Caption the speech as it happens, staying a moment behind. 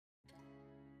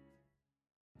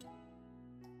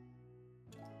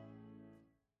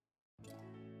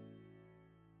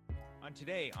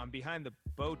Today on Behind the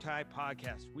Bowtie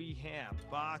podcast, we have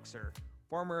boxer,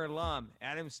 former alum,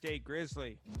 Adams State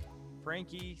Grizzly,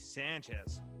 Frankie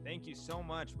Sanchez. Thank you so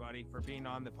much, buddy, for being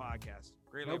on the podcast.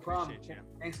 Greatly appreciate you.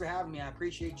 Thanks for having me. I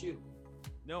appreciate you.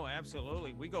 No,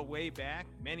 absolutely. We go way back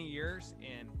many years,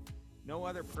 and no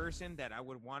other person that I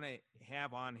would want to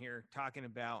have on here talking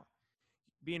about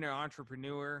being an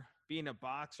entrepreneur, being a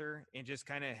boxer, and just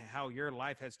kind of how your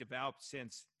life has developed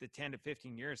since the 10 to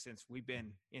 15 years since we've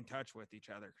been in touch with each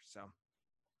other. So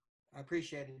I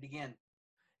appreciate it again.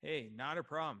 Hey, not a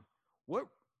problem.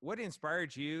 What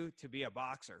inspired you to be a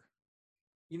boxer?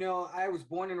 You know, I was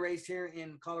born and raised here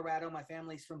in Colorado. My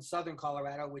family's from Southern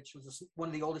Colorado, which was one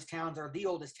of the oldest towns, or the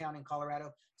oldest town in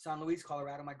Colorado, San Luis,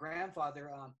 Colorado. My grandfather,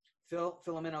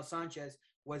 Filomeno Sanchez,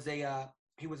 was a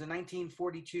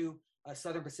 1942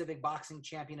 Southern Pacific boxing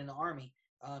champion in the Army.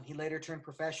 He later turned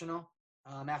professional.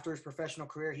 After his professional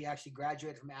career, he actually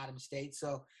graduated from Adams State.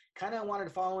 So kind of wanted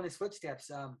to follow in his footsteps.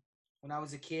 When I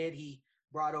was a kid, he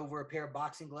brought over a pair of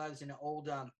boxing gloves and an old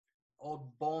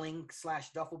bowling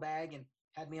 / duffel bag and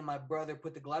had me and my brother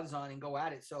put the gloves on and go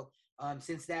at it. So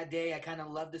since that day, I kind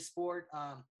of loved the sport.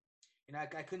 I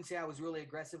couldn't say I was really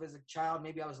aggressive as a child.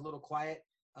 Maybe I was a little quiet,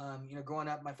 growing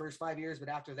up my first 5 years. But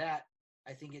after that,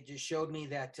 I think it just showed me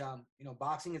that,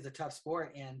 boxing is a tough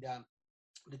sport. And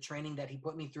the training that he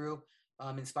put me through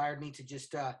inspired me to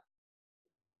just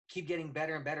keep getting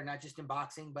better and better, not just in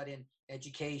boxing, but in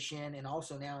education and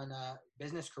also now in a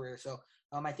business career. So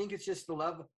I think it's just the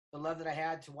love that I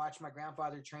had to watch my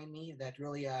grandfather train me that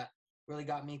really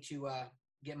got me to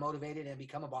get motivated and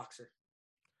become a boxer.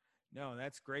 No,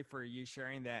 that's great for you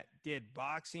sharing that. Did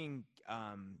boxing,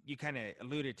 you kind of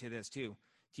alluded to this too,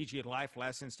 teach you life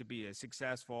lessons to be a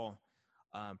successful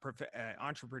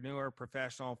entrepreneur,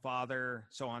 professional, father,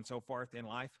 so on and so forth in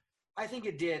life? I think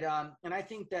it did. And I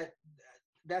think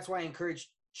that's why I encourage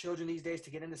children these days to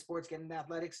get into sports, get into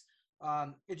athletics.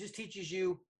 It just teaches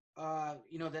you,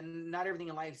 that not everything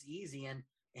in life is easy. And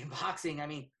in boxing, I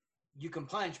mean, you can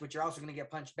punch, but you're also going to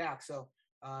get punched back. So,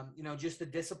 just the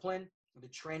discipline, the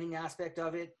training aspect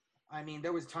of it. I mean,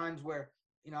 there was times where,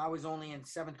 I was only in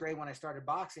 7th grade when I started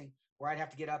boxing, where I'd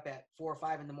have to get up at 4 or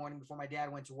 5 in the morning before my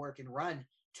dad went to work and run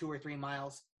 2 or 3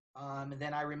 miles. And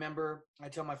then I remember, I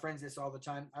tell my friends this all the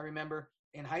time. I remember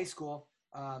in high school,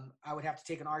 I would have to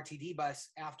take an RTD bus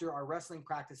after our wrestling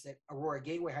practice at Aurora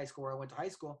Gateway High School, where I went to high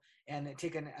school, and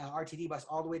take an RTD bus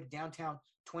all the way to downtown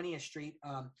 20th Street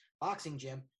boxing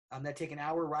gym. That'd take an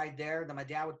hour ride there. Then my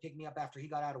dad would pick me up after he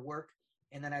got out of work,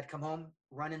 and then I'd come home,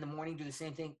 run in the morning, do the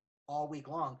same thing all week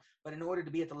long. But in order to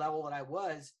be at the level that I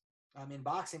was in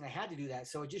boxing, I had to do that.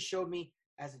 So it just showed me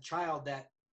as a child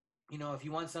that, if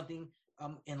you want something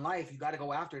in life, you got to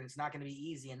go after it. It's not going to be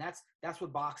easy. And that's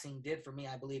what boxing did for me,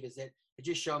 I believe, is that it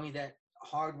just showed me that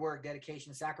hard work,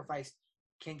 dedication, sacrifice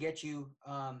can get you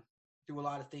through a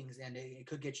lot of things, and it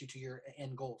could get you to your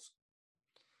end goals.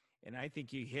 And I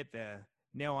think you hit the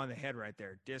nail on the head right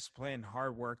there. Discipline,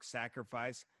 hard work,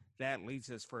 sacrifice, that leads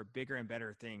us for bigger and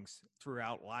better things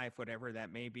throughout life, whatever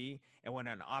that may be. And when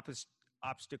an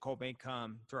obstacle may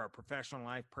come through our professional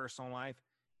life, personal life,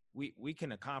 we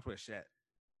can accomplish that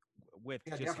with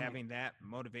definitely. Having that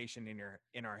motivation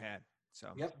in our head. So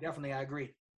yep, definitely. I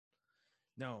agree.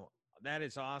 No, that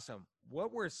is awesome.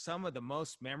 What were some of the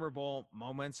most memorable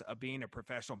moments of being a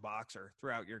professional boxer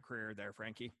throughout your career there,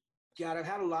 Frankie? God, I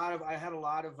had a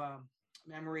lot of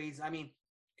memories. I mean,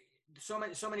 so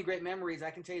many great memories.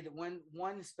 I can tell you that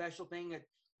one special thing that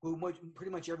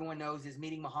pretty much everyone knows is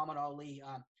meeting Muhammad Ali.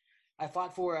 I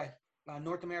fought for a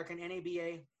North American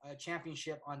NABA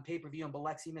championship on pay-per-view in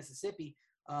Biloxi, Mississippi.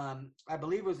 I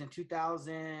believe it was in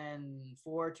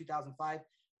 2004, 2005,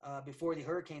 before the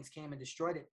hurricanes came and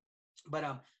destroyed it.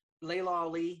 But Layla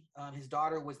Ali, his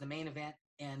daughter, was the main event,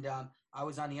 and I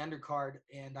was on the undercard,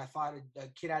 and I fought a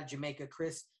kid out of Jamaica,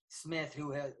 Chris Smith,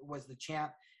 who was the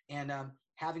champ. And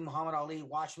having Muhammad Ali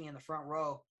watch me in the front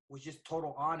row was just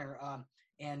total honor.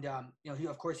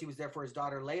 He was there for his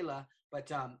daughter Layla. But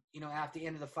at the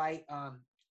end of the fight,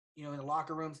 in the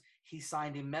locker rooms, he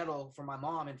signed a medal for my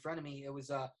mom in front of me. It's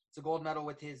a gold medal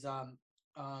with his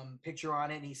picture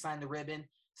on it, and he signed the ribbon,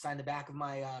 signed the back of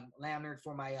my lanyard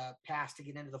for my pass to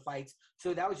get into the fights.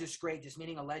 So that was just great, just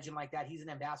meeting a legend like that. He's an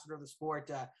ambassador of the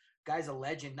sport. Guy's a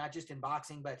legend, not just in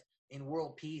boxing, but in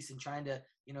world peace, and trying to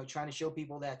show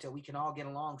people that we can all get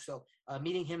along. So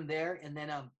meeting him there, and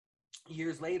then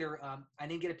years later, I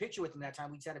didn't get a picture with him that time.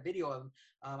 We just had a video of him.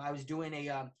 I was doing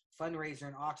a fundraiser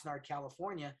in Oxnard,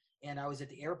 California, and I was at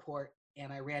the airport,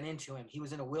 and I ran into him. He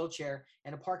was in a wheelchair,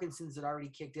 and a Parkinson's had already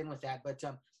kicked in with that. But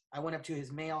I went up to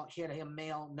he had a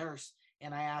male nurse,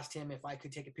 and I asked him if I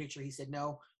could take a picture. He said,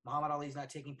 no, Muhammad Ali's not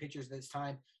taking pictures this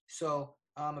time. So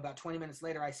about 20 minutes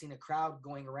later, I seen a crowd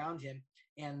going around him,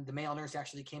 and the male nurse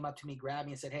actually came up to me, grabbed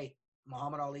me, and said, hey,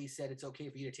 Muhammad Ali said it's okay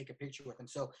for you to take a picture with him.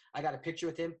 So I got a picture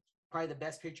with him, probably the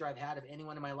best picture I've had of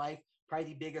anyone in my life, probably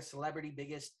the biggest celebrity,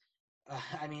 biggest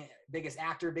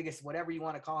actor, biggest whatever you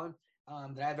want to call him,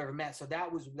 that I've ever met. So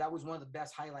that was one of the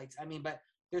best highlights. I mean, but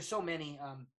there's so many,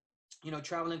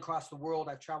 traveling across the world.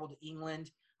 I've traveled to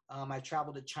England. I've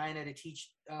traveled to China to teach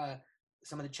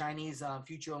some of the Chinese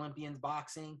future Olympians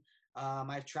boxing.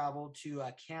 I've traveled to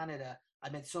Canada. I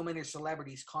met so many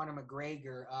celebrities, Conor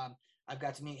McGregor. I've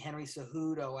got to meet Henry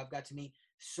Cejudo. I've got to meet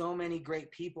so many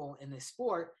great people in this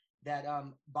sport that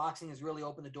boxing has really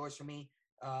opened the doors for me,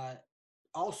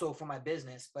 also for my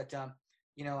business. But,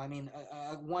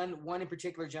 one in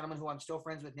particular gentleman who I'm still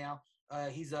friends with now,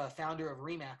 he's a founder of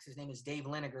Remax. His name is Dave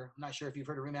Liniger. I'm not sure if you've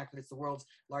heard of Remax, but it's the world's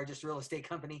largest real estate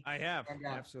company. I have, and,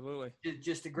 absolutely.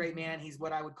 Just a great man. He's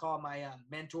what I would call my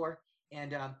mentor.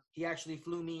 And he actually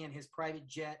flew me in his private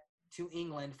jet to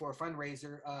England for a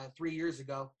fundraiser 3 years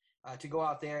ago to go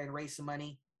out there and raise some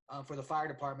money for the fire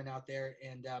department out there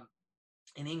and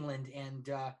in England. And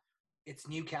it's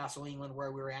Newcastle, England,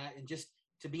 where we were at. And just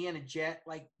to be in a jet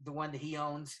like the one that he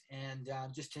owns, and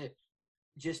just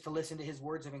to listen to his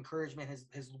words of encouragement,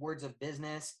 his words of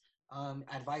business,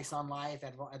 advice on life,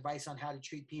 advice on how to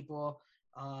treat people.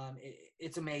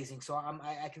 It's amazing. So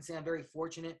I can say I'm very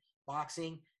fortunate.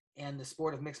 Boxing and the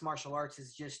sport of mixed martial arts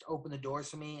has just opened the doors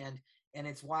for me. And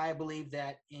it's why I believe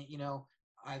that,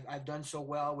 I've done so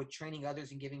well with training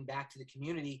others and giving back to the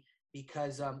community,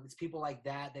 because it's people like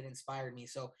that inspired me.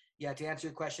 So yeah, to answer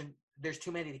your question, there's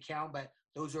too many to count, but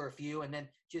those are a few. And then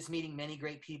just meeting many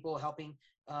great people, helping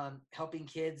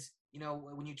kids.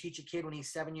 When you teach a kid when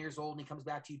he's 7 years old and he comes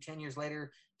back to you 10 years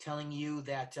later telling you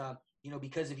that,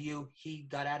 because of you, he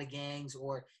got out of gangs,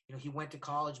 or, he went to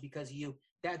college because of you.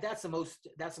 That's the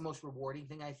most rewarding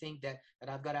thing, I think, that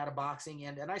I've got out of boxing.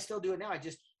 And I still do it now. I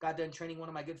just got done training one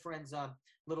of my good friends,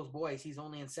 little boys. He's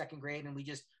only in second grade, and we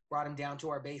just brought him down to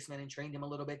our basement and trained him a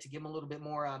little bit to give him a little bit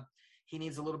more. He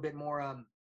needs a little bit more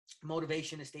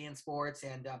motivation to stay in sports,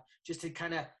 and just to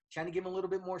kind of trying to give him a little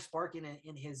bit more spark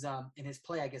in his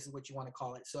play, I guess is what you want to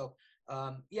call it. So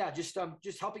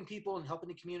just helping people and helping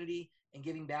the community and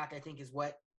giving back, I think, is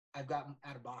what I've gotten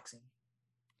out of boxing.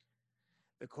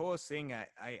 The coolest thing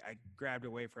I grabbed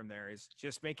away from there is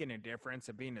just making a difference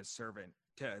and being a servant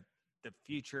to the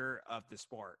future of the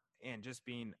sport, and just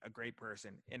being a great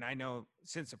person. And I know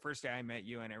since the first day I met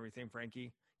you and everything,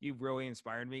 Frankie, you really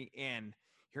inspired me. And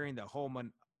hearing the whole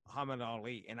Muhammad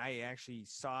Ali, and I actually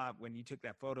saw when you took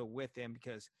that photo with him,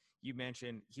 because you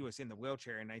mentioned he was in the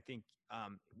wheelchair, and I think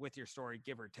with your story,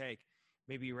 give or take,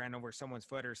 maybe you ran over someone's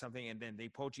foot or something, and then they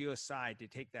pulled you aside to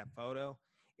take that photo.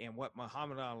 And what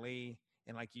Muhammad Ali,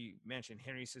 and like you mentioned,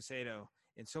 Henry Cejudo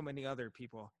and so many other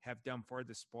people have done for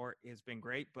the sport has been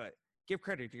great. But give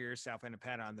credit to yourself and a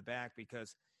pat on the back,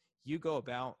 because you go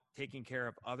about taking care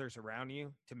of others around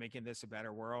you to making this a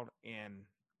better world. And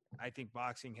I think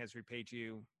boxing has repaid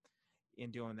you in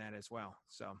doing that as well.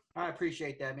 So I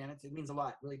appreciate that, man. It means a lot.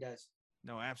 It really does.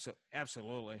 No,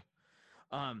 absolutely.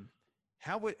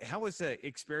 How was the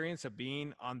experience of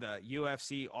being on the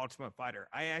UFC Ultimate Fighter?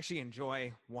 I actually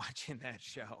enjoy watching that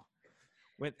show.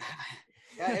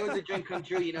 Yeah, it was a dream come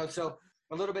true, So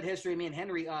a little bit of history. Me and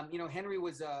Henry, Henry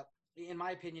was, in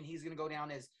my opinion, he's going to go down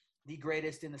as the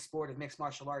greatest in the sport of mixed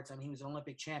martial arts. I mean, he was an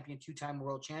Olympic champion, 2-time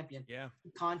world champion. Yeah.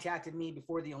 He contacted me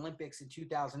before the Olympics in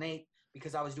 2008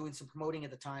 because I was doing some promoting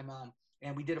at the time,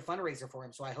 and we did a fundraiser for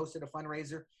him. So I hosted a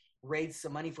fundraiser, raised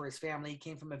some money for his family. He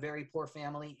came from a very poor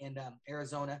family in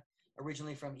Arizona,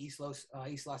 originally from East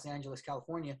Los Angeles,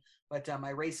 California. But I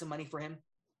raised some money for him,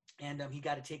 and he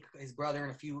got to take his brother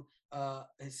and a few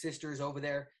his sisters over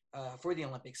there for the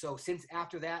Olympics. So since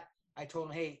after that, I told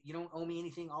him, hey, you don't owe me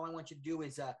anything. All I want you to do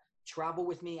is travel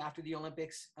with me after the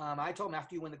Olympics. I told him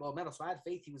after you win the gold medal. So I had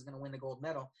faith he was going to win the gold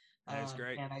medal. That's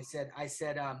great. And I said,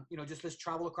 just let's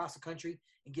travel across the country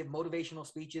and give motivational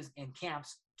speeches and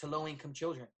camps to low-income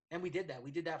children. And we did that.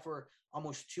 We did that for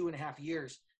almost 2.5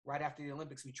 years. Right after the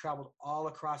Olympics, we traveled all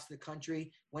across the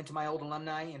country, went to my old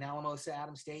alumni in Alamosa,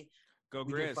 Adams State. Go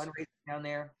We Grizz. did fundraisers down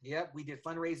there. Yep, we did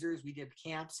fundraisers. We did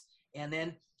camps. And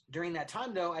then during that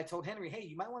time, though, I told Henry, hey,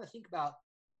 you might want to think about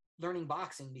learning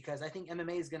boxing, because I think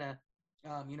MMA is going to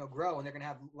grow, and they're going to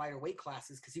have lighter weight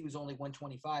classes, because he was only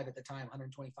 125 at the time,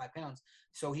 125 pounds.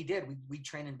 So he did. We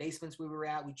trained in basements we were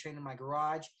at. We trained in my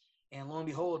garage. And lo and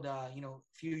behold, a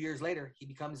few years later, he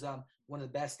becomes one of the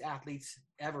best athletes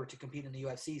ever to compete in the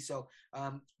UFC. So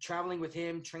traveling with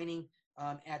him, training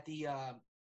at the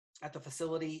at the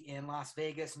facility in Las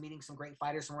Vegas, meeting some great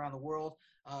fighters from around the world.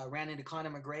 Ran into Conor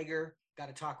McGregor, got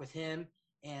to talk with him,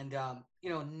 and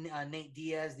Nate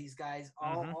Diaz. These guys,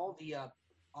 Mm-hmm.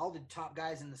 all the top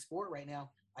guys in the sport right now.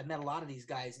 I've met a lot of these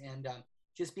guys, and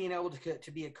just being able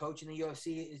to be a coach in the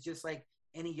UFC is just like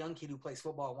any young kid who plays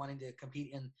football wanting to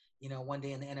compete in one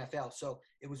day in the NFL. So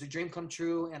it was a dream come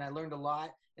true, and I learned a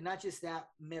lot. And not just that,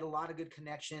 made a lot of good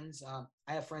connections.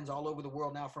 I have friends all over the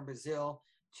world now, from Brazil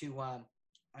to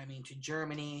to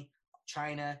Germany,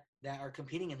 China, that are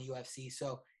competing in the UFC.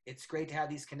 So it's great to have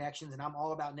these connections, and I'm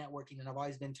all about networking. And I've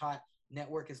always been taught,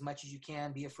 network as much as you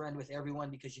can, be a friend with everyone,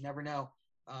 because you never know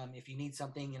if you need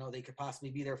something, they could possibly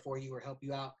be there for you or help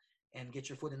you out and get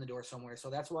your foot in the door somewhere. So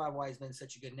that's why I've always been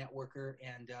such a good networker,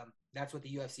 and that's what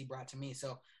the UFC brought to me.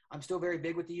 So I'm still very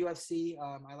big with the UFC.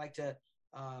 I like to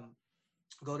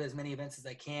go to as many events as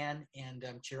I can, and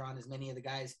cheer on as many of the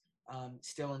guys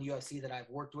still in UFC that I've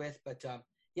worked with. But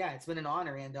yeah, it's been an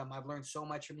honor, and I've learned so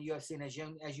much from the UFC. And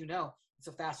as you know, it's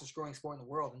the fastest growing sport in the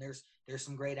world, and there's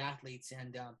some great athletes,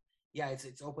 and yeah,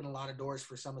 it's opened a lot of doors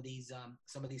for some of these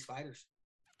fighters.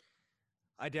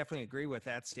 I definitely agree with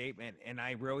that statement. And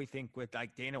I really think with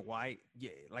like Dana White,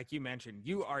 like you mentioned,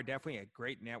 you are definitely a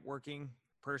great networking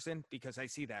person, because I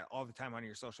see that all the time on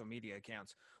your social media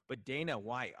accounts. But Dana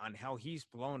White, on how he's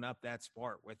blown up that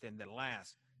sport within the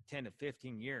last 10 to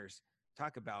 15 years,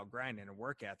 talk about grind and a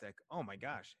work ethic. Oh my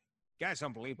gosh. Guy's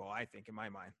unbelievable, I think, in my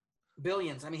mind.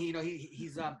 Billions. I mean,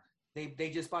 he's they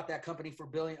just bought that company for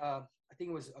billion. I think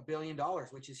it was $1 billion,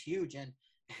 which is huge, and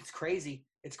it's crazy.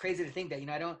 It's crazy to think that.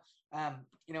 I don't.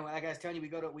 Like I was telling you, we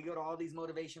go to all these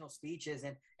motivational speeches,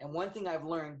 and one thing I've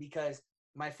learned, because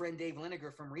my friend Dave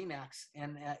Liniger from Remax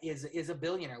and is a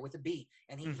billionaire with a B,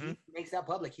 and he makes that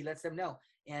public. He lets them know.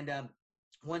 And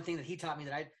one thing that he taught me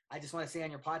that I just want to say on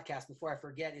your podcast before I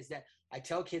forget is that I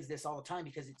tell kids this all the time,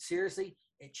 because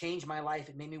it changed my life.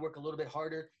 It made me work a little bit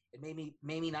harder. It made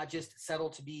me not just settle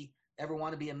to ever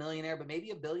want to be a millionaire, but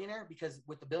maybe a billionaire, because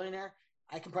with the billionaire,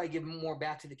 I can probably give more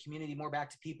back to the community, more back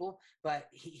to people. But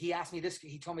he asked me this,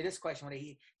 he told me this question when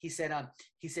he said,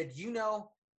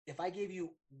 if I gave you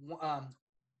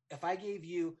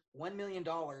 $1 million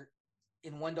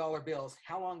in $1 bills,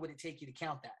 how long would it take you to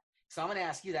count that? So I'm going to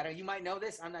ask you that. You might know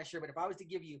this, I'm not sure, but if I was to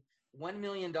give you $1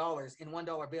 million in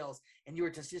 $1 bills and you were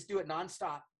to just do it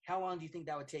nonstop, how long do you think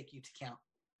that would take you to count?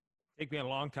 Take me a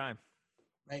long time.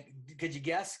 Like, could you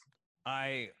guess?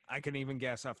 I can even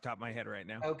guess off the top of my head right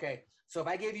now. Okay. So if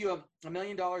I gave you $1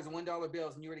 million in $1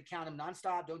 bills and you were to count them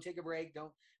nonstop, don't take a break,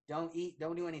 don't eat,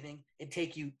 don't do anything, it'd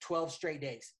take you 12 straight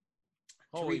days.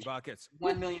 Holy buckets.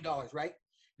 $1 million, right?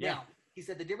 Yeah. Now, he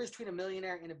said the difference between a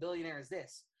millionaire and a billionaire is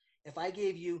this. If I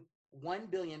gave you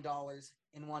 $1 billion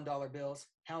in $1 bills,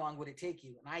 how long would it take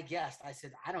you? And I guessed, I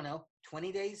said, I don't know,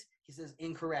 20 days? He says,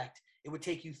 incorrect. It would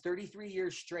take you 33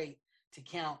 years straight to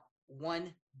count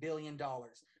 $1 billion.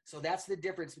 So that's the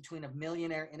difference between a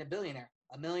millionaire and a billionaire.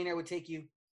 A millionaire would take you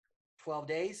 12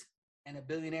 days, and a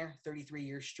billionaire 33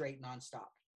 years straight nonstop.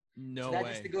 No so that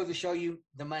way. just goes to show you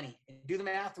the money. And do the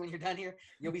math when you're done here.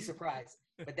 You'll be surprised.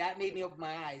 But that made me open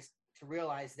my eyes to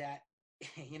realize that,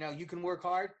 you can work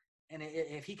hard, and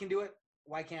if he can do it,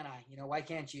 why can't I? Why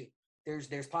can't you?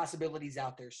 There's possibilities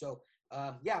out there. So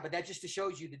but that just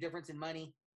shows you the difference in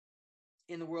money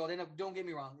in the world. And don't get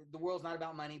me wrong, the world's not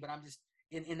about money, but I'm just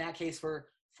in that case for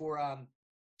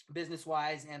business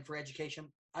wise and for education,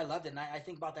 I loved it. And I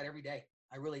think about that every day.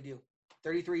 I really do.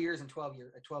 33 years and 12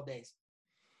 days.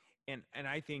 And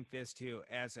I think this too,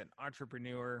 as an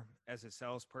entrepreneur, as a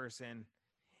salesperson,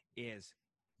 is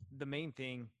the main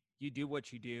thing. You do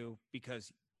what you do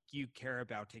because you care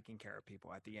about taking care of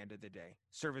people at the end of the day,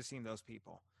 servicing those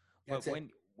people. But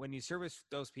when you service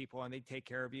those people and they take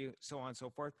care of you, so on and so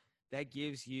forth, that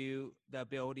gives you the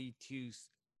ability to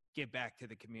give back to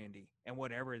the community, and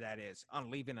whatever that is, on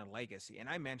leaving a legacy. And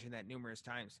I mentioned that numerous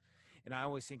times, and I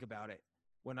always think about it.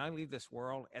 When I leave this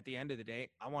world, at the end of the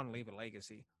day, I want to leave a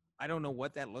legacy. I don't know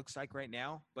what that looks like right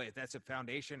now, but if that's a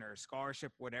foundation or a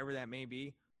scholarship, whatever that may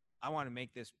be, I want to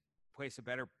make this place a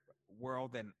better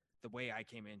world than the way I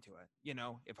came into it.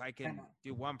 If I can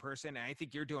do one person, and I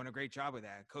think you're doing a great job of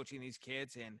that, coaching these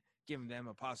kids and giving them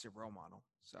a positive role model.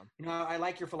 So, I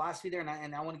like your philosophy there.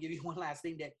 And I want to give you one last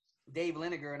thing that Dave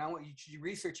Liniger, and I want you to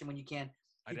research him when you can.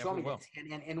 He told me this,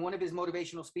 and one of his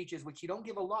motivational speeches, which you don't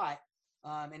give a lot,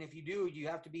 and if you do, you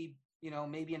have to be,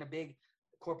 maybe in a big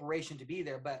corporation to be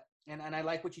there. But and I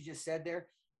like what you just said there,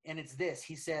 and it's this.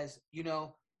 He says,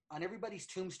 on everybody's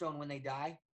tombstone when they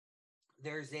die,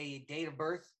 there's a date of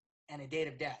birth and a date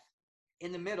of death.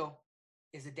 In the middle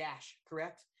is a dash,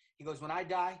 correct? He goes, when I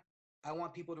die, I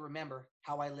want people to remember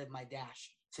how I live my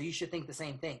dash. So you should think the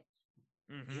same thing.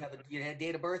 You Mm-hmm. have a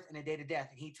date of birth and a date of death.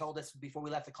 And he told us before we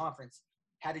left the conference,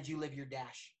 how did you live your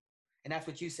dash? And that's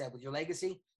what you said with your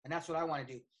legacy. And that's what I want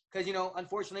to do. Because,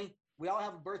 unfortunately, we all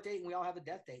have a birth date and we all have a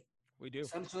death date. We do.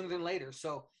 Some sooner than later.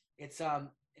 So it's,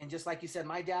 and just like you said,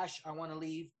 my dash, I want to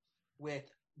leave with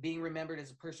being remembered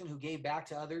as a person who gave back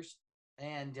to others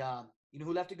and,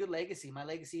 who left a good legacy. My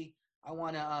legacy, I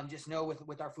want to just know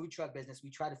with our food truck business, we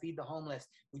try to feed the homeless.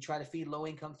 We try to feed low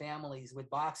income families. With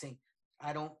boxing,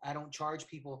 I don't charge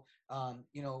people,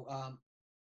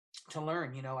 to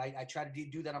learn. I try to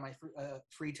do that on my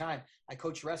free time. I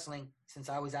coach wrestling since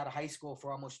I was out of high school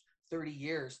for almost 30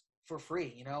 years for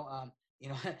free.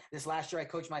 This last year I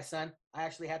coached my son. I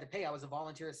actually had to pay. I was a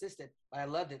volunteer assistant, but I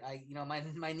loved it.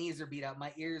 My knees are beat up,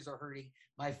 my ears are hurting,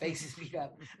 my face is beat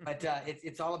up. But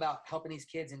it's all about helping these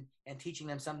kids and teaching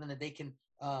them something that they can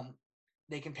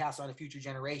pass on to future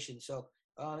generations. So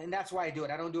and that's why I do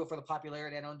it. I don't do it for the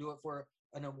popularity. I don't do it for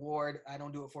an award. I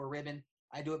don't do it for a ribbon.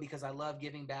 I do it because I love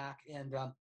giving back, and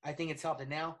I think it's helped. And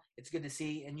now it's good to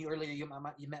see. And you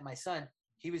met my son.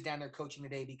 He was down there coaching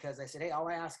today because I said, hey, all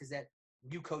I ask is that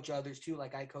you coach others too,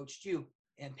 like I coached you,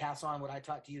 and pass on what I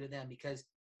taught to you to them, because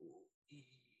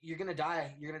you're gonna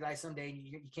die. You're gonna die someday. And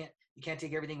you can't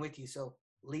take everything with you. So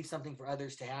leave something for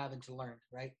others to have and to learn.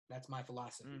 Right? That's my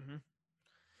philosophy. Mm-hmm.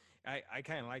 I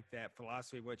kind of like that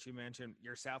philosophy, what you mentioned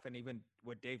yourself, and even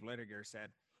what Dave Litiger said.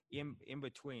 In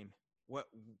between, what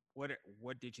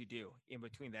did you do in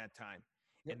between that time?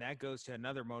 Yep. And that goes to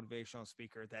another motivational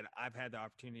speaker that I've had the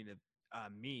opportunity to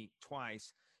meet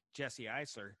twice, Jesse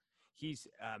Eisler. He's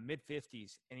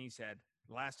mid-50s, and he said,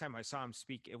 last time I saw him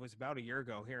speak, it was about a year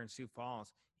ago here in Sioux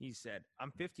Falls. He said,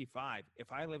 I'm 55.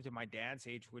 If I lived at my dad's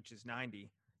age, which is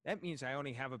 90, that means I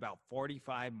only have about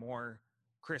 45 more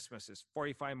Christmases,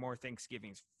 45 more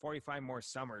Thanksgivings, 45 more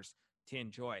summers to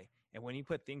enjoy. And when you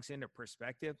put things into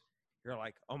perspective, you're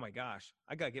like, oh my gosh,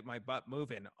 I got to get my butt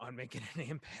moving on making an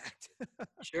impact.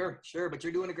 Sure. But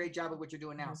you're doing a great job of what you're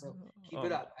doing now. So keep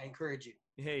it up. I encourage you.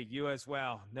 Hey, you as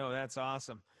well. No, that's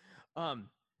awesome.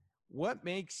 What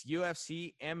makes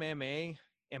UFC, MMA,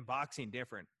 and boxing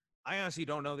different? I honestly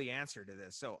don't know the answer to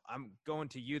this. So I'm going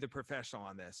to you, the professional,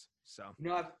 on this. So,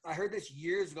 I heard this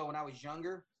years ago when I was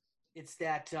younger. It's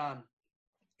that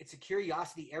it's a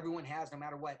curiosity everyone has no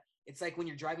matter what. It's like when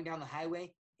you're driving down the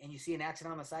highway and you see an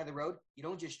accident on the side of the road, you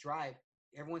don't just drive.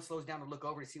 Everyone slows down to look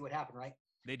over to see what happened, right?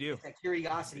 They do. It's that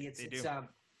curiosity.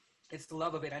 It's the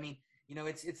love of it. I mean,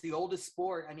 it's the oldest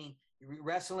sport. I mean,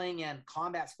 wrestling and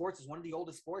combat sports is one of the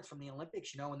oldest sports from the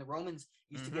Olympics, when the Romans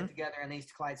used to get together and they used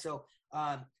to collide. So,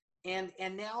 and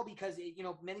now because,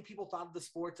 many people thought of the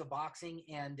sports of boxing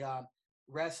and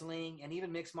wrestling and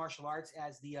even mixed martial arts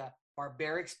as the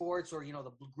barbaric sports or,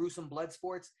 the gruesome blood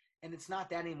sports. And it's not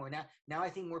that anymore. Now I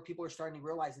think more people are starting to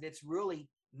realize that it's really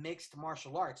mixed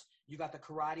martial arts. You got the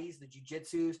karates, the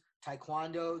jiu-jitsus,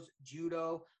 taekwondos,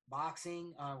 judo,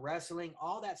 boxing, wrestling,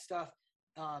 all that stuff.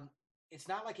 It's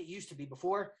not like it used to be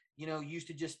before. You used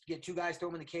to just get two guys, throw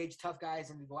them in the cage, tough guys,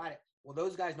 and go at it. Well,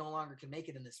 those guys no longer can make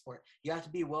it in this sport. You have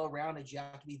to be well-rounded. You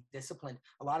have to be disciplined.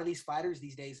 A lot of these fighters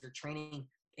these days are training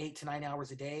 8 to 9 hours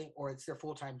a day, or it's their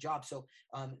full-time job. So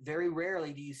very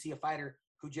rarely do you see a fighter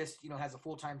who just, has a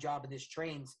full-time job and just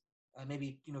trains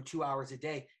maybe, 2 hours a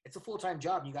day. It's a full-time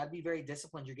job. You got to be very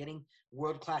disciplined. You're getting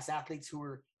world-class athletes who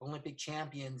are Olympic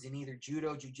champions in either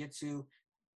judo, jiu-jitsu,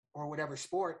 or whatever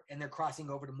sport, and they're crossing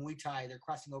over to Muay Thai. They're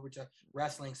crossing over to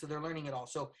wrestling. So they're learning it all.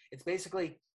 So it's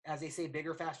basically, as they say,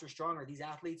 bigger, faster, stronger. These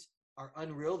athletes are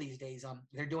unreal these days.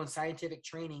 They're doing scientific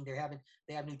training.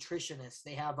 They have nutritionists.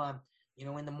 They have,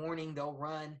 in the morning they'll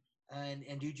run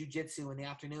and do jiu-jitsu. In the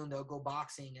afternoon they'll go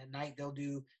boxing. At night they'll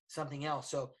do something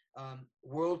else. So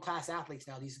world-class athletes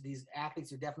now. These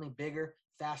athletes are definitely bigger,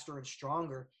 faster, and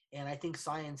stronger. And I think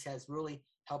science has really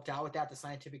helped out with that. The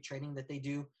scientific training that they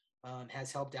do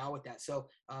has helped out with that. So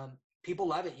people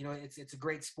love it. It's a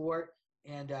great sport.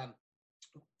 And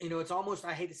it's almost,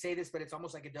 I hate to say this, but it's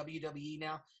almost like a WWE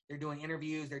now. They're doing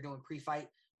interviews. They're doing pre-fight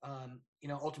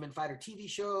Ultimate Fighter TV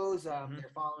shows.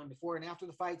 They're following before and after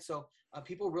the fight. So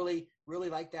people really, really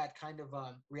like that kind of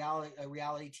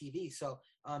reality TV. So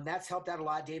that's helped out a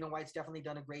lot. Dana White's definitely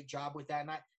done a great job with that.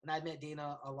 And I met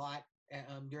Dana a lot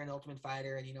during the Ultimate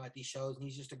Fighter and, at these shows. And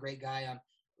he's just a great guy,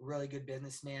 really good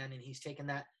businessman. And he's taken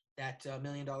that $1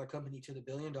 million company to the $1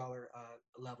 billion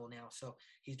level now. So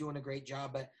he's doing a great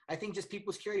job. But I think just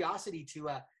people's curiosity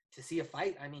to see a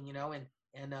fight. I mean,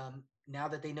 and now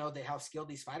that they know how skilled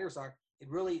these fighters are, it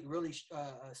really, really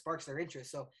sparks their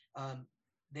interest. So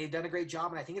they've done a great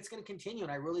job, and I think it's going to continue.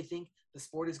 And I really think the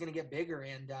sport is going to get bigger.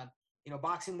 And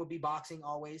boxing will be boxing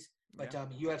always, but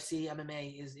UFC,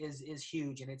 MMA is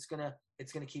huge, and it's gonna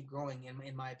keep growing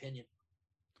in my opinion.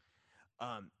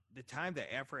 the time,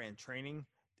 the effort, and training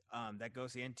that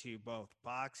goes into both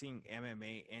boxing,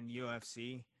 MMA, and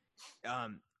UFC,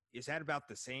 um, is that about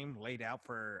the same laid out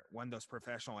for one of those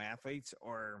professional athletes,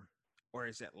 or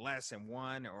is it less in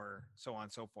one, or so on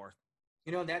and so forth?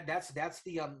 You know, that's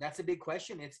a big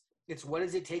question. It's what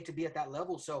does it take to be at that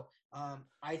level? So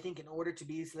I think in order to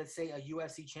be, let's say, a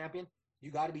UFC champion, you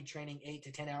got to be training 8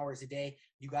 to 10 hours a day.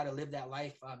 You got to live that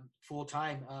life full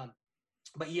time.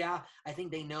 But yeah, I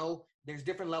think they know there's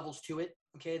different levels to it.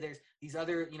 Okay, there's these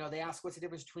other, they ask what's the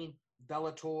difference between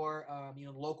Bellator,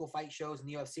 local fight shows and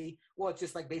the UFC. Well, it's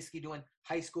just like basically doing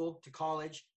high school to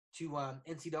college to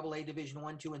NCAA Division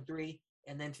 1, 2, and 3,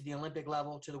 and then to the Olympic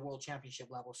level to the World Championship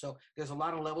level. So there's a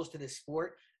lot of levels to this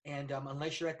sport, and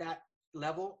unless you're at that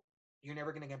level, you're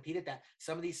never going to compete at that.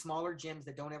 Some of these smaller gyms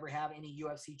that don't ever have any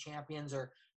UFC champions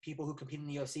or people who compete in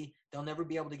the UFC, they'll never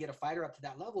be able to get a fighter up to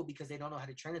that level because they don't know how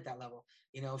to train at that level.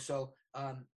 So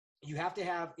you have to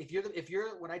have, if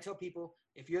you're what I tell people,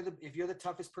 if you're the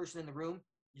toughest person in the room,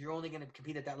 you're only going to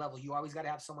compete at that level. You always got to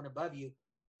have someone above you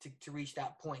to reach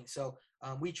that point. So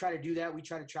we try to do that. We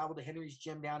try to travel to Henry's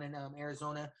gym down in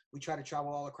Arizona. We try to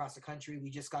travel all across the country. We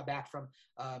just got back from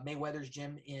Mayweather's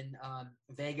gym in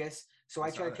Vegas. So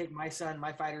I try to take my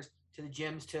fighters to the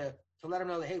gyms to let them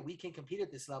know that, hey, we can compete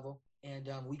at this level, and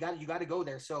you got to go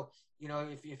there. So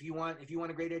if you want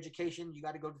a great education, you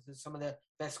got to go to some of the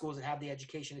best schools that have the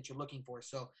education that you're looking for.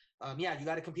 So you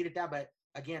got to compete at that. But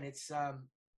again, it's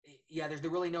there's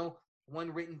really no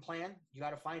one written plan. You got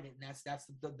to find it, and that's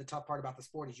the tough part about the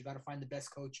sport is you got to find the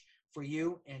best coach for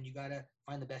you, and you got to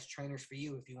find the best trainers for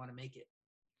you if you want to make it.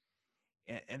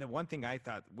 And the one thing I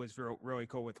thought was really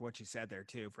cool with what you said there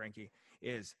too, Frankie,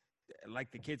 is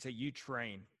like the kids that you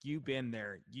train, you've been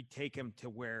there, you take them to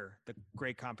where the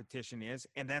great competition is.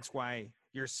 And that's why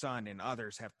your son and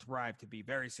others have thrived to be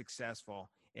very successful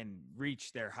and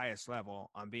reach their highest level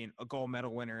on being a gold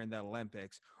medal winner in the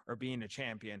Olympics or being a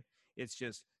champion. It's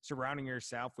just surrounding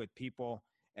yourself with people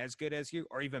as good as you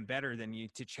or even better than you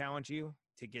to challenge you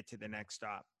to get to the next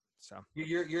stop. So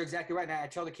you're exactly right. And I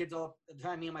tell the kids all the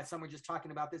time, me and my son were just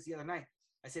talking about this the other night.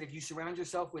 I said, if you surround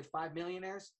yourself with 5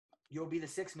 millionaires, you'll be the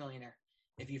 6th millionaire.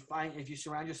 If you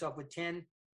surround yourself with 10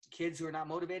 kids who are not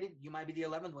motivated, you might be the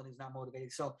 11th one who's not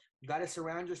motivated. So you got to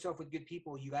surround yourself with good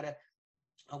people. You got to,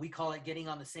 we call it getting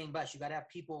on the same bus. You got to have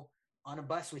people on a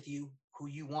bus with you who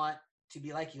you want to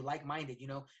be like you, like-minded.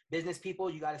 Business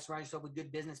people, you got to surround yourself with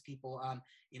good business people.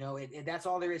 That's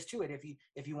all there is to it.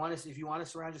 If you want to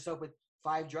surround yourself with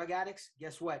 5 drug addicts,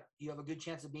 guess what? You have a good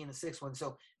chance of being the 6th one.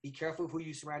 So be careful who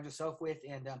you surround yourself with,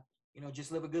 and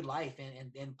just live a good life,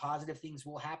 and positive things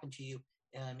will happen to you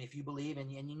if you believe and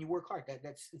you work hard.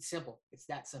 It's simple. It's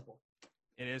that simple.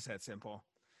 It is that simple.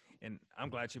 And I'm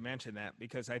glad you mentioned that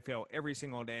because I feel every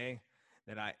single day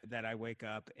that I wake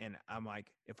up and I'm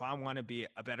like, if I want to be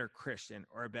a better Christian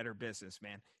or a better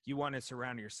businessman, you want to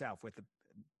surround yourself with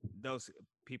those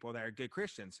people that are good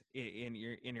Christians in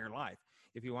your life.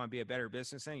 If you want to be a better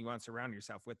businessman, you want to surround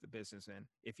yourself with the businessman.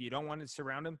 If you don't want to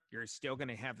surround them, you're still going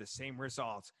to have the same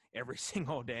results every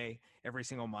single day, every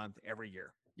single month, every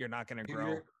year. You're not going to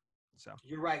grow. So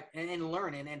you're right, and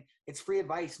learn, and it's free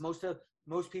advice. Most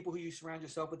people who you surround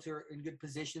yourself with are in good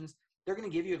positions. They're going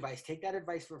to give you advice. Take that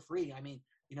advice for free. I mean,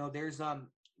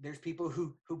 there's people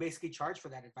who basically charge for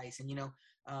that advice, and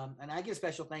and I give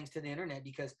special thanks to the internet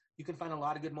because you can find a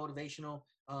lot of good motivational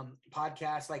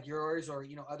podcasts like yours, or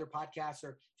other podcasts,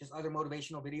 or just other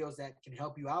motivational videos that can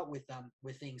help you out with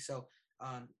things. So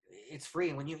it's free.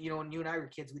 And when when you and I were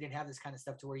kids, we didn't have this kind of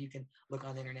stuff to where you can look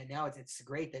on the internet. Now it's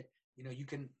great that you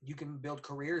can build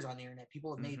careers on the internet.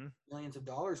 People have made millions of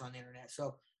dollars on the internet.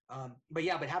 So but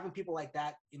having people like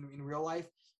that in real life,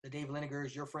 the Dave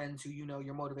Linigers, your friends who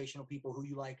your motivational people who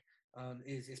you like,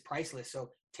 is priceless. So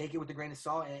take it with a grain of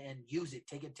salt and use it.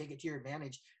 Take it to your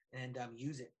advantage and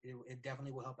use it. It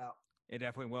definitely will help out. It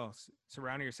definitely will.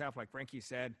 Surround yourself, like Frankie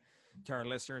said, to our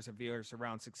listeners and viewers,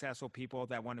 around successful people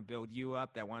that want to build you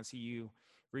up, that want to see you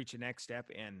reach the next step.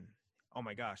 And oh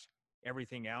my gosh,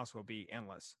 everything else will be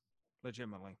endless,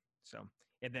 legitimately. So,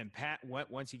 and then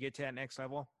once you get to that next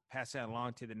level, pass that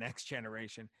along to the next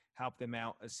generation, help them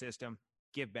out, assist them,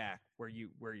 give back where you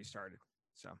started.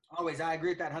 So always, I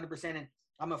agree with that 100%. And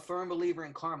I'm a firm believer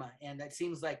in karma. And that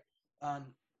seems like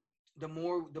the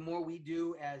more we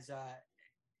do as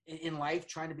in life,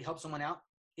 trying to help someone out,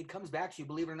 it comes back to you.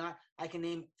 Believe it or not, I can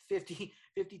name 50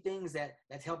 things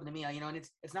that's helping to me. And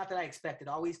it's not that I expect it.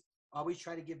 Always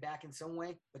try to give back in some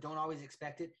way, but don't always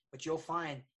expect it. But you'll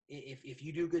find if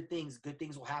you do good things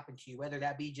will happen to you. Whether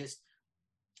that be just,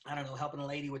 I don't know, helping a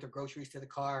lady with her groceries to the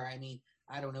car. I mean,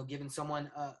 I don't know, giving someone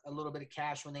a little bit of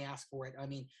cash when they ask for it. I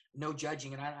mean, no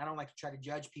judging. And I don't like to try to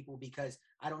judge people because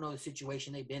I don't know the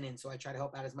situation they've been in. So I try to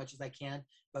help out as much as I can.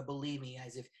 But believe me,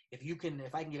 guys, if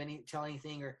I can tell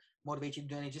anything or motivate you to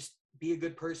do anything, just be a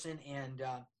good person and,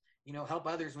 help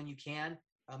others when you can.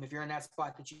 If you're in that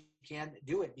spot that you can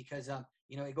do it because,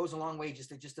 it goes a long way.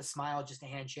 Just a smile, just a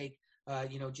handshake,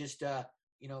 just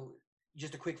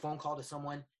a quick phone call to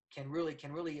someone can really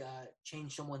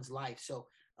change someone's life. So,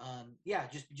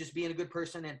 just being a good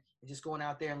person and just going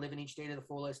out there and living each day to the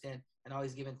fullest and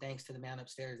always giving thanks to the man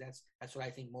upstairs. That's what I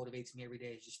think motivates me every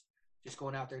day is just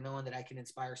going out there knowing that I can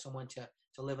inspire someone to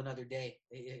live another day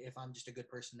if I'm just a good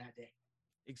person that day.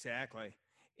 Exactly.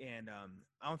 And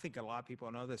I don't think a lot of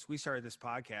people know this. We started this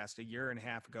podcast a year and a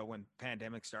half ago when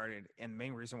pandemic started. And the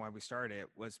main reason why we started it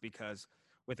was because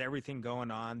with everything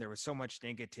going on, there was so much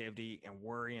negativity and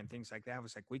worry and things like that. It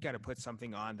was like, we got to put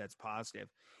something on that's positive.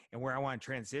 And where I want to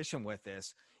transition with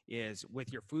this is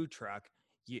with your food truck.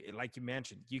 Like you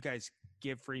mentioned, you guys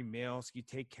give free meals, you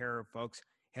take care of folks.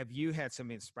 Have you had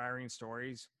some inspiring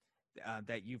stories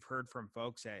that you've heard from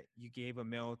folks that you gave a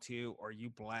meal to, or you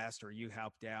blessed, or you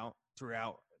helped out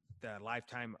throughout the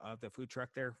lifetime of the food truck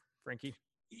there, Frankie?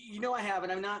 I have,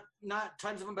 and I'm not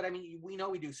tons of them, but I mean, we know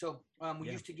we do. So we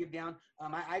used to give down.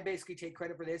 I basically take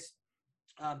credit for this.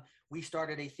 We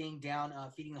started a thing down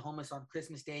feeding the homeless on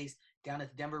Christmas days down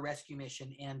at the Denver Rescue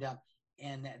Mission, and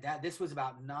that this was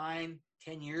about 9-10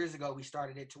 years ago. We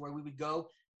started it to where we would go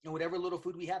and whatever little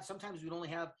food we have. Sometimes we'd only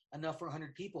have enough for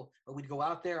 100 people, but we'd go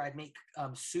out there. I'd make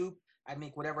soup. I'd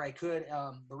make whatever I could,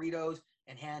 burritos,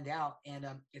 and hand out, and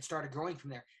it started growing from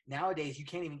there. Nowadays, you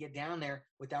can't even get down there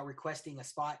without requesting a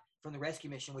spot from the rescue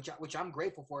mission, which I'm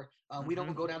grateful for. We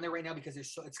don't go down there right now because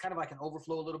it's kind of like an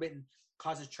overflow a little bit and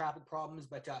causes traffic problems.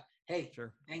 But hey,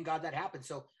 sure. Thank God that happened.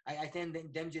 So I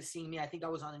think them just seeing me, I think I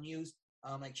was on the news,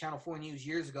 like Channel 4 News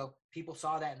years ago. People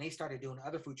saw that and they started doing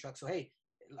other food trucks. So hey,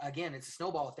 again, it's a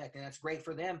snowball effect, and that's great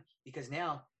for them because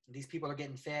now these people are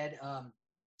getting fed,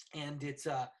 and it's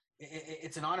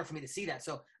an honor for me to see that.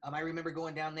 So I remember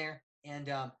going down there and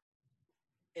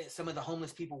some of the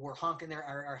homeless people were honking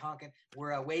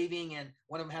were waving, and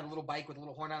one of them had a little bike with a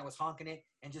little horn on it, was honking it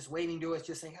and just waving to us,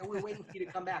 just saying, hey, we're waiting for you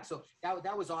to come back. So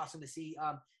that was awesome to see,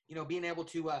 being able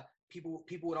to, people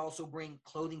would also bring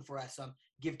clothing for us,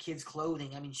 give kids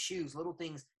clothing. I mean, shoes, little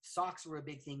things, socks were a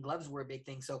big thing. Gloves were a big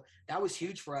thing. So that was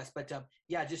huge for us. But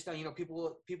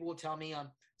people will tell me,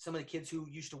 some of the kids who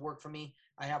used to work for me,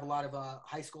 I have a lot of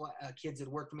high school kids that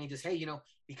work for me, just, hey,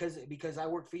 because I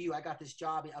work for you, I got this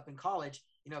job up in college,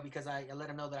 because I let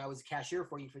them know that I was a cashier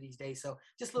for you for these days. So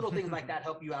just little things like that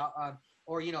help you out.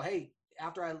 Or, hey,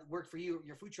 after I worked for you,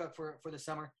 your food truck for the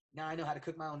summer, now I know how to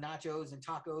cook my own nachos and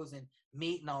tacos and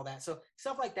meat and all that. So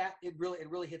stuff like that, it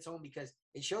really hits home because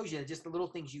it shows you just the little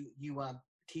things you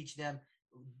teach them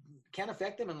can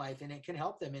affect them in life, and it can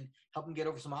help them get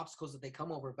over some obstacles that they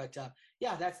come over. But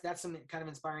that's some kind of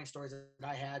inspiring stories that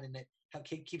I had, and that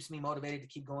keeps me motivated to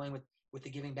keep going with the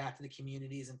giving back to the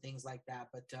communities and things like that.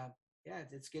 But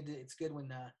it's good. It's good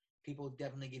when people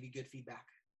definitely give you good feedback.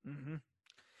 Mm-hmm.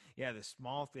 Yeah, the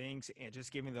small things and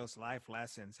just giving those life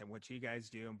lessons and what you guys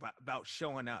do about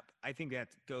showing up. I think that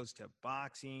goes to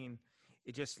boxing.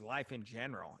 It just life in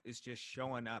general is just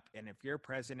showing up. And if you're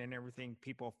present and everything,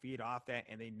 people feed off that,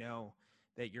 and they know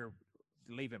that you're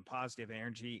leaving positive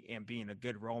energy and being a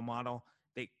good role model.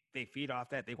 They feed off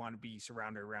that. They want to be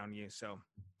surrounded around you. So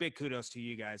big kudos to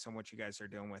you guys on what you guys are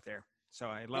doing with there. So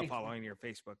I love following your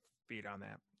Facebook feed on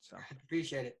that. So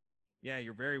appreciate it. Yeah,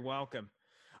 you're very welcome.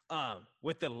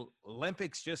 With the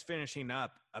Olympics just finishing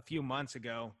up a few months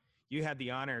ago, you had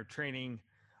the honor of training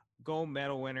gold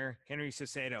medal winner Henry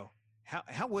Cesedo.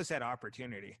 How was that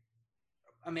opportunity?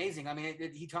 Amazing. I mean,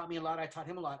 he taught me a lot. I taught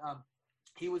him a lot.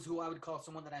 He was who I would call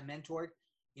someone that I mentored.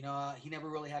 He never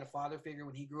really had a father figure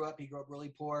when he grew up. He grew up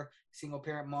really poor, single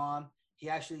parent mom. He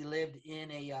actually lived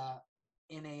in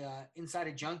inside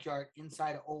a junkyard,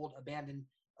 inside an old abandoned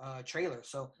trailer.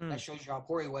 So that shows you how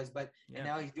poor he was. But and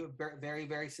now he's doing very,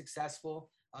 very successful.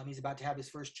 He's about to have his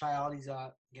first child. He's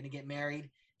going to get married.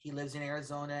 He lives in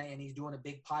Arizona, and he's doing a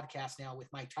big podcast now with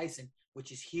Mike Tyson,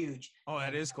 which is huge. Oh,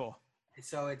 that is cool.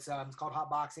 So it's called Hot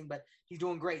Boxing, but he's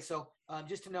doing great. So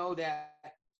just to know that,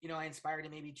 I inspired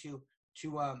him maybe to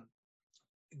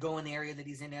go in the area that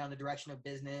he's in now in the direction of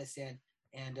business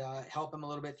and help him a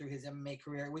little bit through his MMA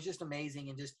career. It was just amazing.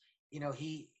 And just,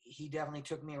 he definitely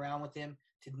took me around with him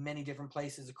to many different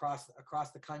places across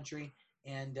the country.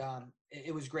 And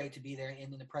it was great to be there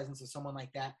in the presence of someone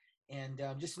like that. And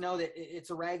just to know that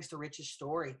it's a rags to riches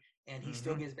story, and he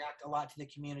still gives back a lot to the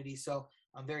community. So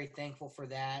I'm very thankful for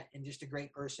that, and just a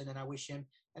great person. And I wish him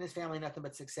and his family nothing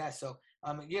but success. So,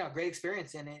 yeah, great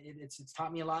experience, and it's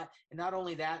taught me a lot. And not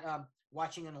only that,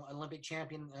 watching an Olympic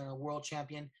champion, a world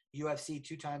champion, UFC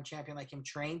 2-time champion like him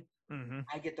train, Mm-hmm.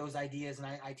 I get those ideas and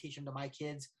I teach them to my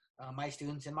kids, my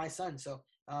students, and my son. So,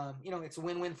 it's a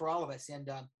win-win for all of us. And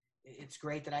it's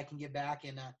great that I can give back,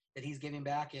 and that he's giving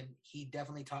back. And he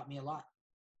definitely taught me a lot.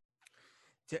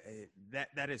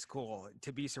 That is cool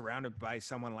to be surrounded by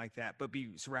someone like that, but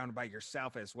be surrounded by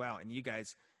yourself as well. And you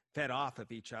guys fed off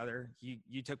of each other.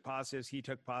 You took positives, he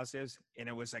took positives, and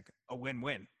it was like a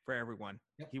win-win for everyone.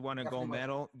 Yep, He won a definitely gold was.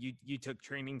 medal. You took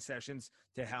training sessions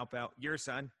to help out your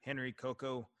son, Henry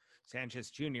Coco Sanchez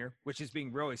Jr., which is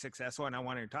being really successful. And I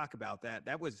wanted to talk about that.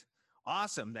 That was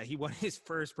awesome that he won his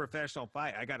first professional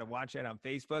fight. I got to watch it on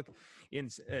Facebook in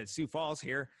Sioux Falls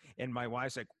here. And my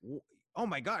wife's like, oh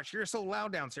my gosh, you're so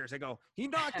loud downstairs. I go, he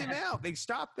knocked him out. They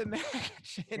stopped the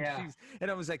match. And, Yeah.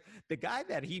 and I was like, the guy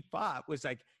that he fought was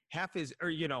like half his, or,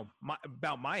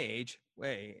 about my age.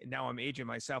 Now I'm aging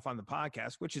myself on the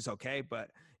podcast, which is okay. But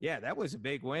yeah, that was a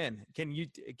big win. Can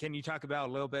you talk about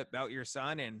a little bit about your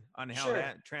son and on how Sure.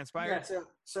 that transpired? Yeah.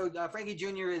 So Frankie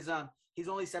Jr. is, he's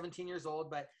only 17 years old,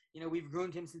 but we've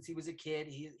groomed him since he was a kid.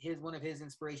 One of his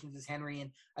inspirations is Henry,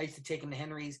 and I used to take him to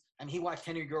Henry's. I mean, he watched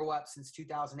Henry grow up since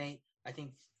 2008. I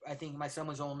think my son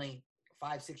was only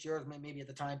 5-6 years, maybe at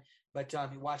the time, but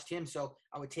he watched him. So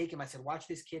I would take him. I said, watch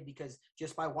this kid, because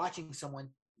just by watching someone,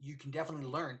 you can definitely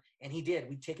learn. And he did.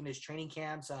 We'd take him to his training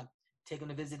camps, take him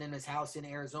to visit in his house in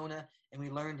Arizona, and we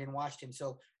learned and watched him.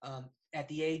 So at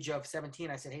the age of 17,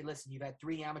 I said, hey, listen, you've had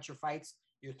 3 amateur fights.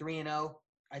 You're 3-0.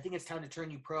 I think it's time to turn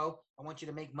you pro. I want you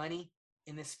to make money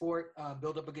in this sport,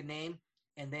 build up a good name,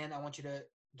 and then I want you to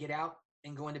get out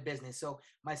and go into business. So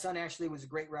my son actually was a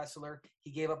great wrestler.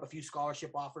 He gave up a few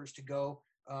scholarship offers to go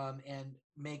and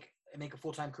make a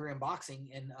full-time career in boxing,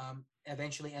 and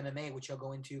eventually MMA, which he'll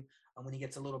go into when he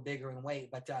gets a little bigger in weight.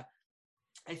 But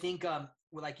I think,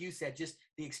 like you said, just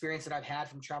the experience that I've had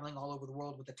from traveling all over the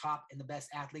world with the top and the best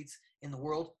athletes in the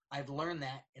world, I've learned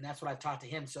that, and that's what I've taught to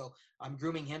him. So I'm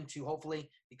grooming him to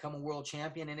hopefully become a world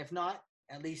champion, and if not,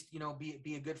 at least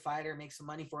be a good fighter, make some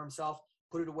money for himself,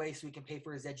 put it away so he can pay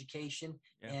for his education.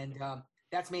 Yeah. And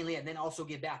that's mainly it. And then also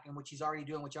give back, and which he's already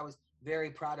doing, which I was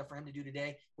very proud of for him to do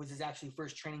today, was his actually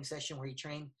first training session where he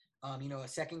trained, a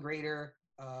second grader,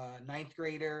 ninth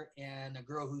grader, and a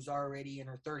girl who's already in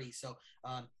her 30s. So,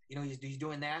 he's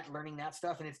doing that, learning that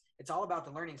stuff. And it's all about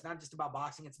the learning. It's not just about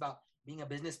boxing. It's about being a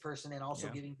business person and also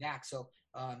giving back. So,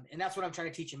 and that's what I'm trying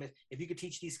to teach him. If you could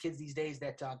teach these kids these days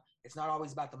that it's not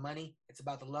always about the money, it's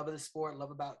about the love of the sport,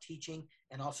 love about teaching,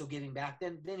 and also giving back,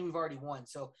 then we've already won.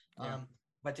 So,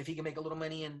 but if he can make a little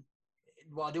money and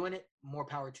while doing it, more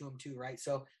power to him too, right?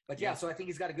 So, but so I think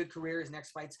he's got a good career. His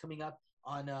next fight's coming up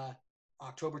on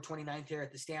October 29th here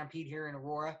at the Stampede here in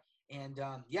Aurora. And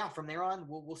from there on,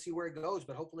 we'll see where it goes.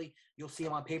 But hopefully you'll see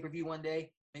him on pay-per-view one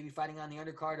day, maybe fighting on the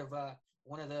undercard of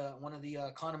one of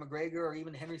the Conor McGregor or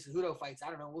even Henry Cejudo fights. I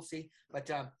don't know. We'll see. But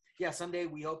someday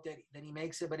we hope that he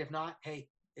makes it. But if not, hey,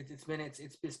 it's been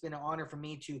an honor for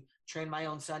me to train my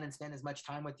own son and spend as much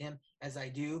time with him as I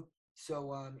do.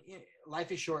 So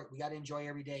life is short. We got to enjoy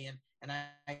every day. And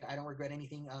I don't regret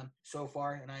anything so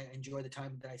far. And I enjoy the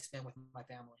time that I spend with my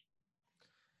family.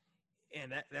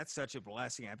 And that's such a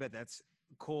blessing. I bet that's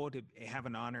cool to have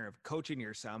an honor of coaching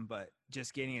your son, but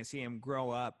just getting to see him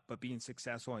grow up, but being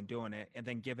successful in doing it, and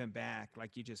then giving back,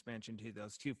 like you just mentioned, to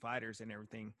those 2 fighters and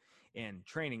everything, and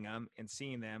training them and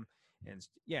seeing them. And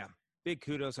big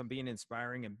kudos on being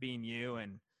inspiring and being you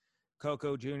and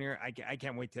Coco Jr. I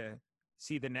can't wait to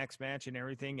see the next match and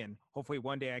everything. And hopefully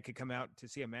one day I could come out to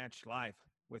see a match live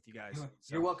with you guys.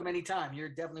 You're welcome anytime. You're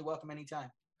definitely welcome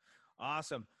anytime.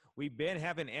 Awesome. We've been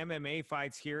having MMA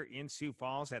fights here in Sioux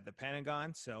Falls at the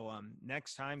Pentagon. So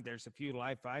next time there's a few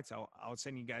live fights, I'll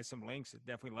send you guys some links. I'd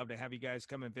definitely love to have you guys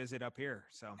come and visit up here.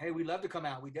 So hey, we'd love to come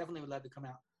out. We definitely would love to come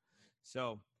out.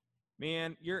 So,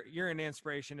 man, you're an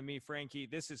inspiration to me, Frankie.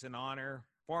 This is an honor.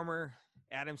 Former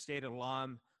Adams State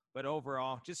alum, but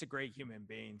overall just a great human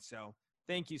being. So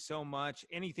thank you so much.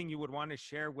 Anything you would want to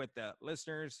share with the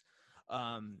listeners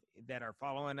that are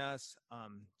following us?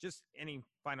 Just any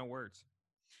final words?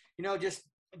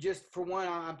 Just for one,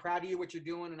 I'm proud of you, what you're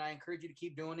doing, and I encourage you to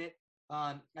keep doing it.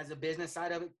 As a business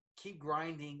side of it, keep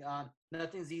grinding.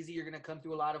 Nothing's easy. You're going to come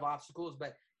through a lot of obstacles,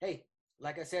 but hey,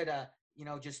 like I said,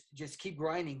 just keep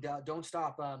grinding. Don't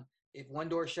stop. If one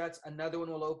door shuts, another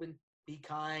one will open. Be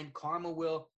kind. Karma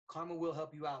will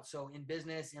help you out. So in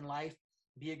business, in life,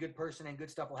 be a good person, and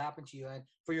good stuff will happen to you. And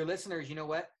for your listeners, you know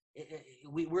what?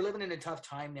 We're living in a tough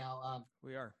time now.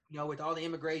 We are. With all the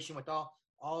immigration, with all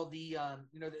all the,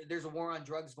 there's a war on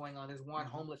drugs going on. There's a war on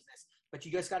homelessness, but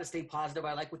you just got to stay positive.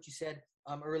 I like what you said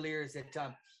earlier is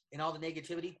that in all the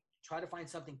negativity, try to find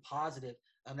something positive.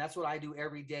 That's what I do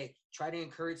every day. Try to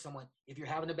encourage someone. If you're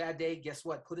having a bad day, guess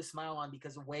what? Put a smile on,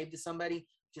 because a wave to somebody,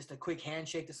 just a quick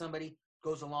handshake to somebody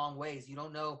goes a long ways. You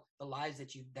don't know the lives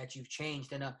that you've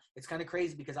changed. And it's kind of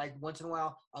crazy because once in a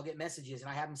while I'll get messages, and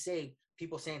I have them saved,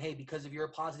 people saying, hey, because of your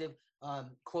positive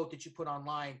quote that you put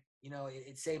online,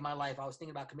 it saved my life. I was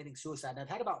thinking about committing suicide. And I've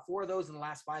had about 4 of those in the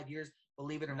last 5 years,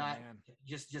 believe it or not. Man.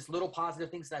 Just little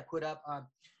positive things that I put up.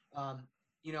 I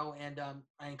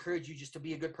encourage you just to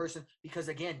be a good person, because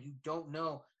again, you don't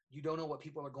know what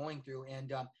people are going through,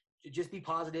 and just be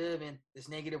positive in this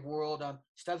negative world.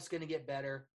 Stuff's going to get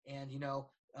better. And,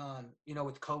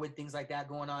 with COVID, things like that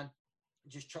going on,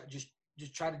 just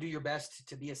try to do your best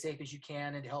to be as safe as you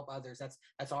can and to help others.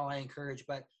 That's all I encourage.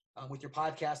 But with your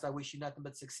podcast, I wish you nothing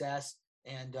but success.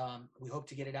 And we hope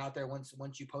to get it out there once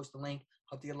you post the link.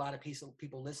 Hope to get a lot of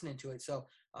people listening to it. So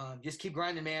just keep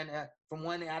grinding, man. From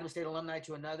one Adams State alumni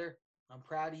to another, I'm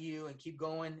proud of you, and keep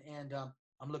going. And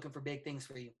I'm looking for big things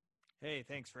for you. Hey,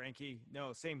 thanks, Frankie.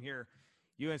 No, same here.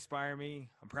 You inspire me.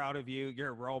 I'm proud of you. You're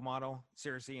a role model,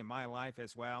 seriously, in my life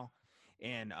as well.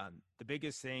 And the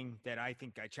biggest thing that I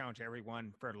think I challenge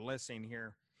everyone for listening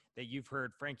here, that you've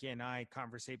heard Frankie and I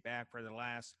conversate back for the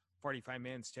last 45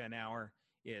 minutes to an hour,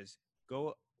 is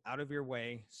go out of your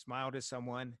way, smile to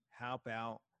someone, help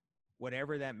out,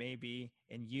 whatever that may be.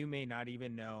 And you may not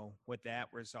even know what that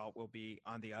result will be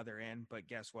on the other end, but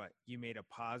guess what? You made a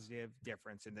positive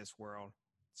difference in this world.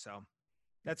 So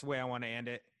that's the way I want to end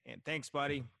it. And thanks,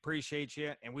 buddy. Appreciate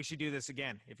you. And we should do this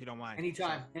again, if you don't mind.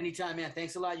 Anytime, man.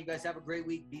 Thanks a lot. You guys have a great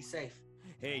week. Be safe.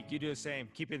 Hey, you do the same.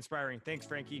 Keep inspiring. Thanks,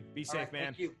 Frankie. Be safe, man.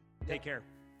 Thank you. Take care.